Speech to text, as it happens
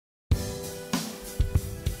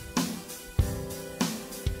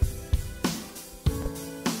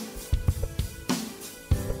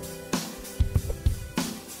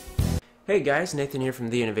Hey guys, Nathan here from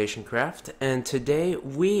The Innovation Craft, and today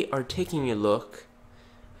we are taking a look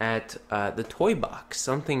at the toy box,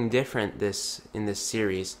 something different in this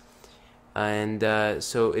series, and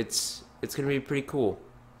so it's gonna be pretty cool.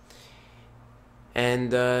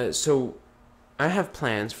 And so I have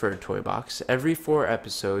plans for a toy box. Every 4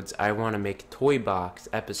 episodes, I want to make a toy box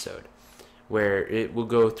episode where it will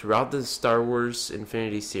go throughout the Star Wars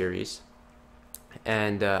Infinity series,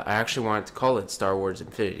 and I actually wanted to call it Star Wars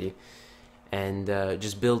Infinity. And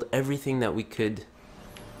just build everything that we could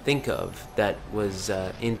think of that was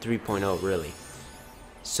in 3.0 really.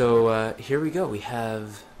 So here we go. We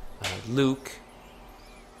have Luke,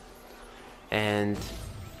 and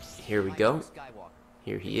here we go.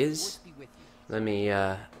 Here he is. Let me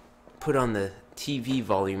put on the TV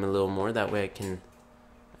volume a little more. That way I can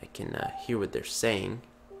hear what they're saying.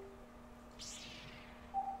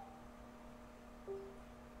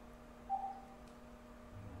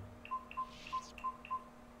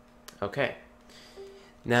 Okay.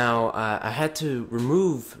 Now, I had to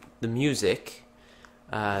remove the music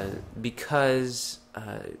because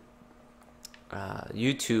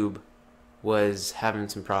YouTube was having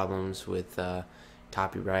some problems with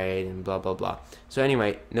copyright and blah blah blah. So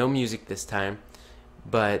anyway, no music this time,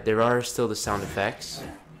 but there are still the sound effects,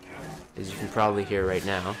 as you can probably hear right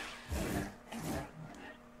now.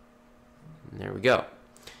 And there we go.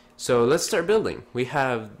 So let's start building. We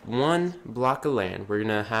have 1 block of land. We're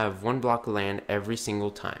gonna have 1 block of land every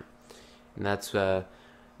single time, and that's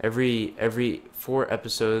every 4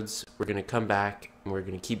 episodes. We're gonna come back and we're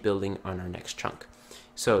gonna keep building on our next chunk.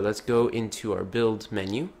 So let's go into our build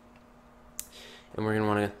menu, and we're gonna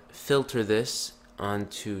want to filter this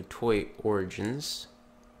onto Toy Origins.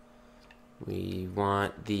 We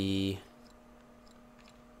want the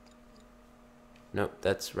nope,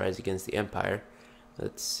 that's Rise Against the Empire.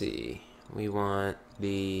 Let's see. We want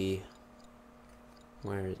the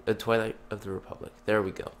Twilight of the Republic. There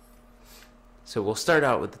we go. So we'll start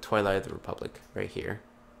out with the Twilight of the Republic right here,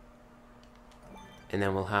 and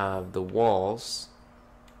then we'll have the walls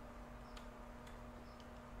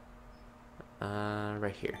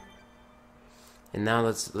right here. And now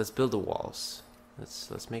let's build the walls.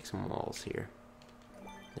 Let's make some walls here.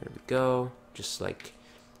 There we go. Just like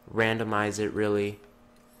randomize it really.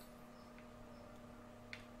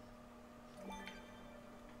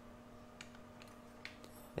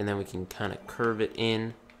 And then we can kind of curve it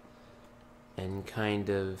in and kind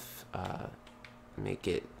of make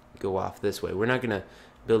it go off this way. We're not going to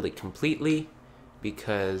build it completely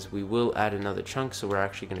because we will add another chunk, so we're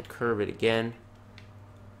actually going to curve it again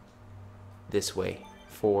this way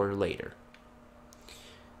for later.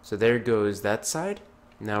 So there goes that side.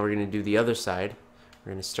 Now we're going to do the other side.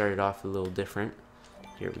 We're going to start it off a little different.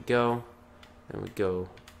 Here we go. And we go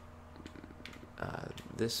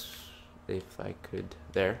this, if I could,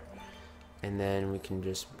 there. And then we can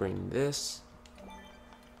just bring this,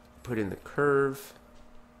 put in the curve,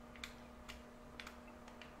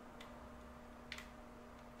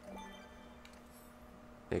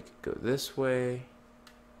 make it go this way.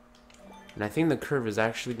 And I think the curve is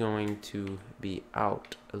actually going to be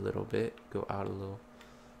out a little bit, go out a little.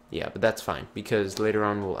 Yeah, but that's fine because later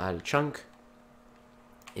on we'll add a chunk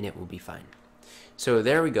and it will be fine. So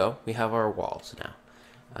there we go. We have our walls now.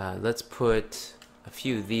 Let's put a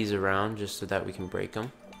few of these around just so that we can break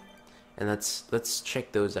them, and let's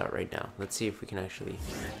check those out right now. Let's see if we can actually.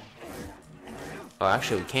 Oh,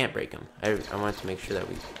 actually, we can't break them. I wanted to make sure that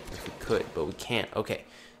if we could, but we can't. Okay,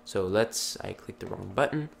 so I clicked the wrong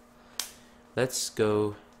button. Let's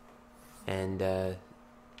go and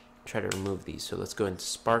try to remove these. So let's go into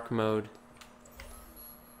spark mode.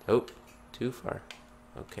 Oh, too far.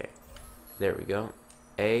 Okay, there we go.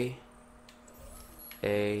 A.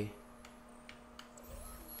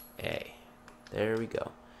 There we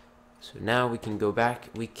go. So now we can go back.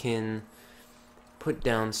 We can put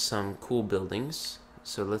down some cool buildings.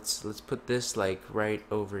 So let's put this like right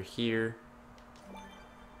over here,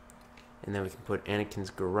 and then we can put Anakin's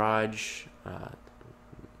garage.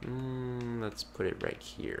 Let's put it right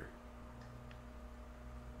here,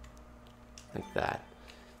 like that.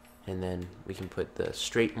 And then we can put the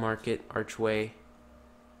straight market archway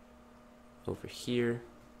over here.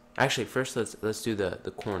 Actually, first let's do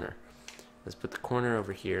the corner. Let's put the corner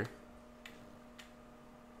over here.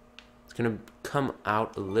 It's gonna come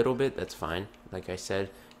out a little bit. That's fine. Like I said,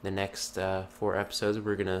 the next 4 episodes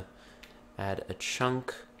we're gonna add a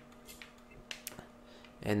chunk,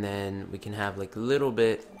 and then we can have like a little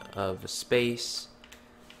bit of a space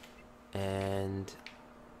and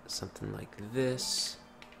something like this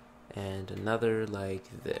and another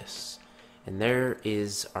like this. And there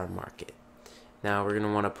is our market. Now we're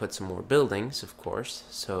gonna want to put some more buildings, of course.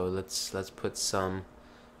 So let's put some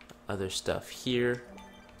other stuff here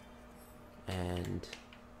and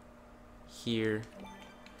here.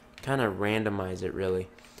 Kind of randomize it really,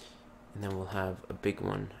 and then we'll have a big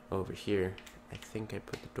one over here. I think I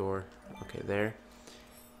put the door okay there.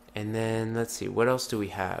 And then let's see, what else do we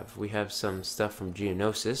have? We have some stuff from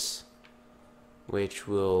Geonosis, which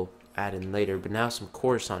we'll add in later, but now some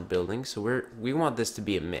Coruscant buildings. So we want this to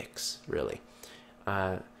be a mix, really.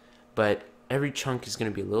 But every chunk is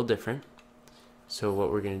going to be a little different. So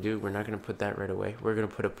what we're going to do, we're not going to put that right away. We're going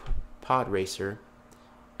to put a pod racer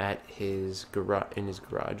at his in his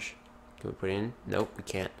garage. Can we put it in? Nope, we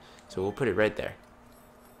can't. So we'll put it right there.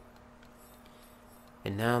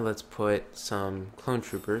 And now let's put some clone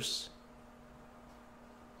troopers.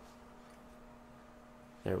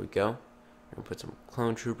 There we go. We're gonna put some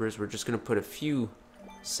clone troopers. We're just gonna put a few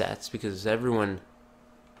sets because everyone,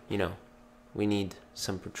 you know, we need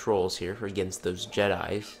some patrols here against those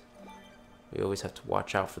Jedis. We always have to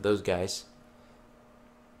watch out for those guys.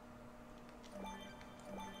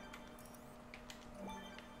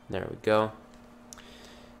 There we go.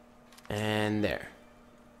 And there.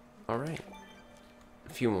 Alright.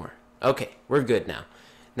 A few more. Okay, we're good now.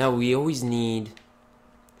 Now we always need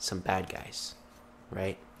some bad guys,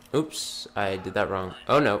 right? Oops, I did that wrong.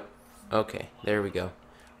 Oh no. Okay, there we go.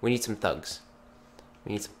 We need some thugs.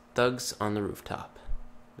 We need some thugs on the rooftop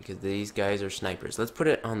because these guys are snipers. Let's put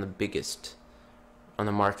it on the biggest, on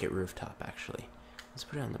the market rooftop actually. Let's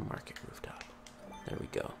put it on the market rooftop. There we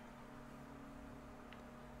go.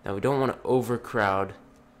 Now we don't want to overcrowd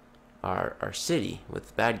our city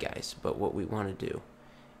with bad guys, but what we want to do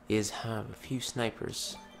is have a few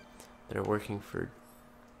snipers that are working for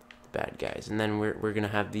the bad guys, and then we're gonna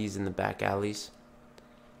have these in the back alleys.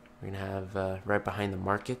 We're gonna have right behind the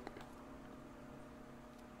market.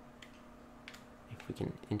 If we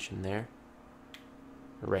can inch them there,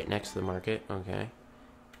 right next to the market. Okay.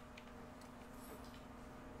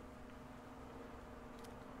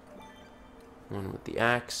 One with the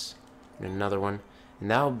axe, and another one,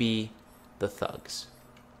 and that'll be the thugs.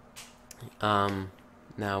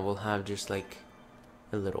 Now we'll have just like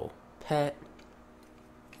a little pet.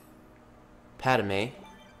 Padme.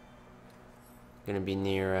 Gonna be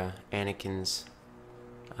near Anakin's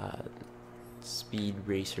speed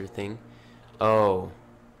racer thing. Oh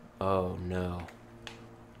no.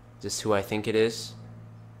 Is this who I think it is?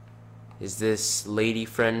 Is this lady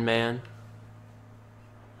friend man?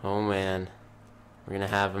 Oh man. We're gonna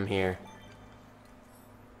have him here.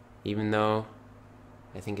 Even though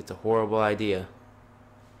I think it's a horrible idea,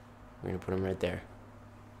 we're gonna put him right there.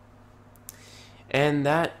 And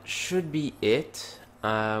that should be it.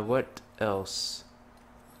 What else?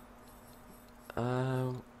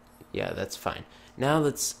 Yeah, that's fine. Now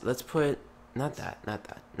let's put not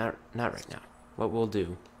right now. What we'll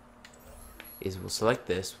do is we'll select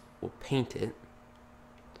this, we'll paint it,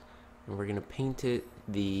 and we're gonna paint it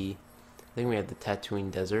I think we have the Tatooine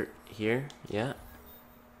Desert here. Yeah,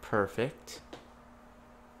 perfect.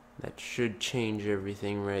 That should change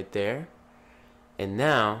everything right there. And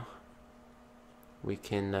now we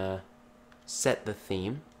can set the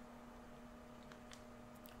theme.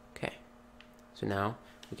 Okay, so now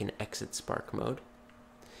we can exit Spark mode.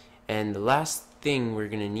 And the last thing we're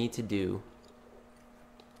gonna need to do,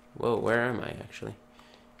 whoa, where am I actually?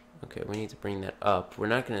 Okay, we need to bring that up. We're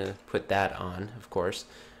not gonna put that on, of course.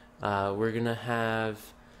 We're gonna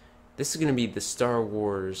have, this is gonna be the Star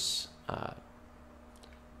Wars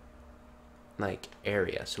like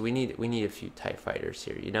area. So we need a few TIE fighters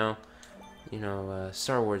here. You know,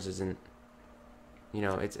 Star Wars isn't, you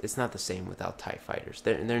know, it's not the same without TIE fighters.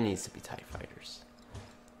 There needs to be TIE fighters,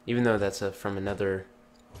 even though that's from another,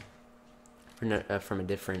 from a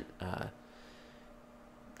different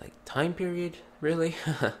like time period, really,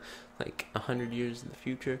 like 100 years in the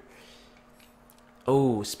future.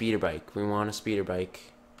 Oh, speeder bike. We want a speeder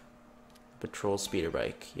bike. Patrol speeder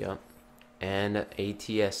bike. Yep. And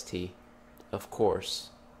ATST. Of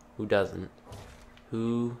course. Who doesn't?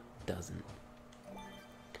 Who doesn't?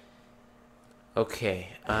 Okay.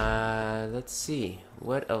 Let's see.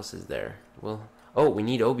 What else is there? Well, oh, we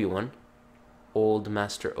need Obi-Wan. Old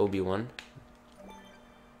Master Obi-Wan.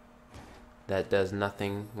 That does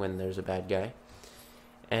nothing when there's a bad guy.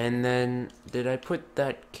 And then, did I put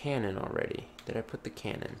that cannon already? Did I put the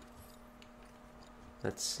cannon?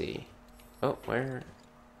 Let's see. Oh, where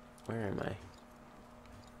am I?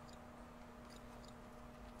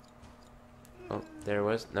 Oh, there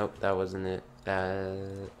was. Nope, that wasn't it.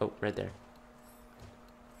 Oh, right there.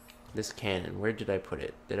 This cannon. Where did I put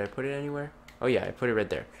it? Did I put it anywhere? Oh yeah, I put it right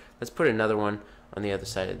there. Let's put another one on the other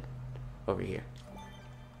side over here.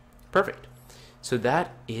 Perfect. So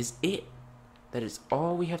that is it. That is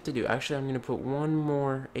all we have to do. Actually, I'm going to put one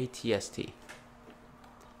more ATST.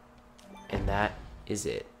 And that is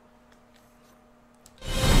it.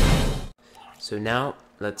 So now,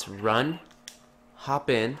 let's run, hop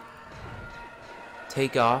in,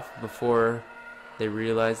 take off before they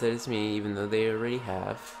realize that it's me, even though they already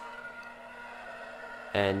have,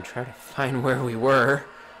 and try to find where we were.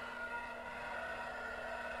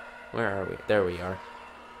 Where are we? There we are.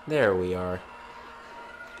 There we are.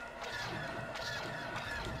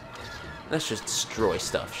 Let's just destroy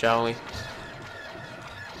stuff, shall we?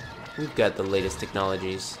 We've got the latest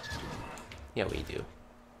technologies. Yeah, we do.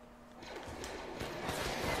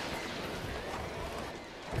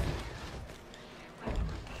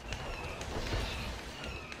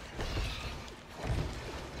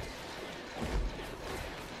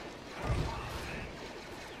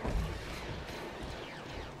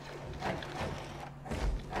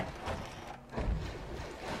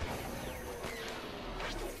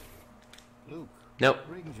 Luke, Nope. what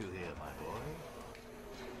brings you here, my boy?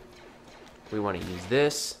 We want to use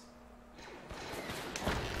this.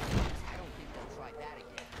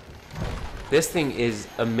 This thing is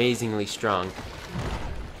amazingly strong.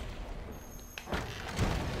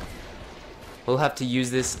 We'll have to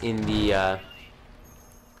use this in the,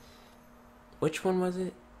 which one was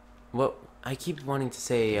it? What? I keep wanting to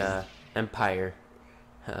say, Empire.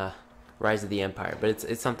 Rise of the Empire, but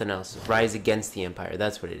it's something else. Rise Against the Empire,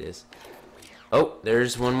 that's what it is. Oh,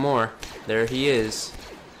 there's one more. There he is.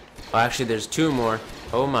 Oh, actually, there's two more.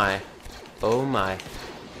 Oh my. Oh my.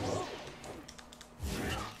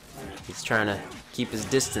 He's trying to keep his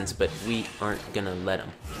distance, but we aren't gonna let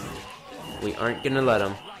him. We aren't gonna let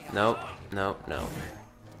him. Nope. Nope. No.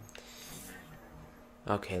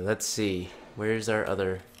 Okay, let's see. Where's our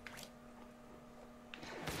other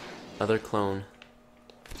clone?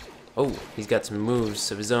 Oh, he's got some moves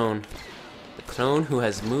of his own. The clone who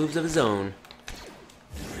has moves of his own.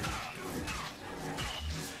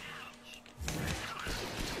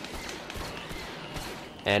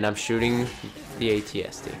 And I'm shooting the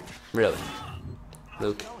ATST. Really?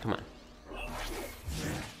 Luke, come on.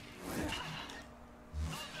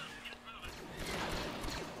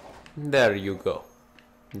 There you go.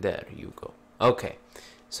 There you go. Okay.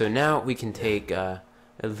 So now we can take a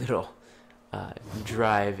little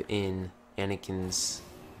drive in Anakin's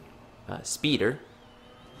speeder.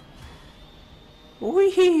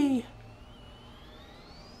 Whee!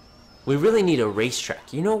 We really need a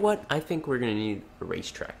racetrack. You know what? I think we're going to need a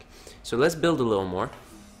racetrack. So let's build a little more.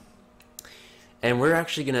 And we're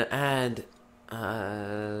actually going to add...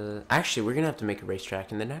 actually, we're going to have to make a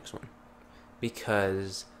racetrack in the next one.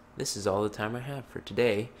 Because this is all the time I have for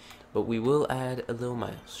today. But we will add a little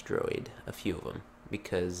mouse droid. A few of them.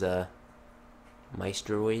 Because, mouse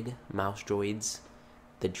droids,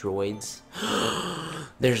 the droids.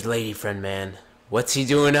 There's Lady Friend Man. What's he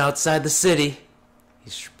doing outside the city?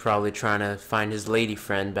 He's probably trying to find his lady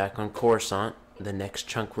friend back on Coruscant, the next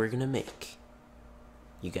chunk we're gonna make.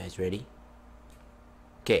 You guys ready?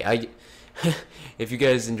 Okay, if you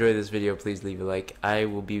guys enjoyed this video, please leave a like. I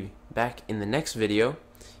will be back in the next video,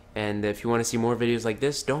 and if you want to see more videos like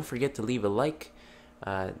this, don't forget to leave a like.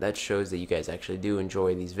 That shows that you guys actually do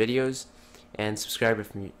enjoy these videos, and subscribe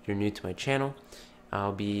if you're new to my channel.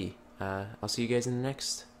 I'll see you guys in the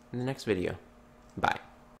next video. Bye.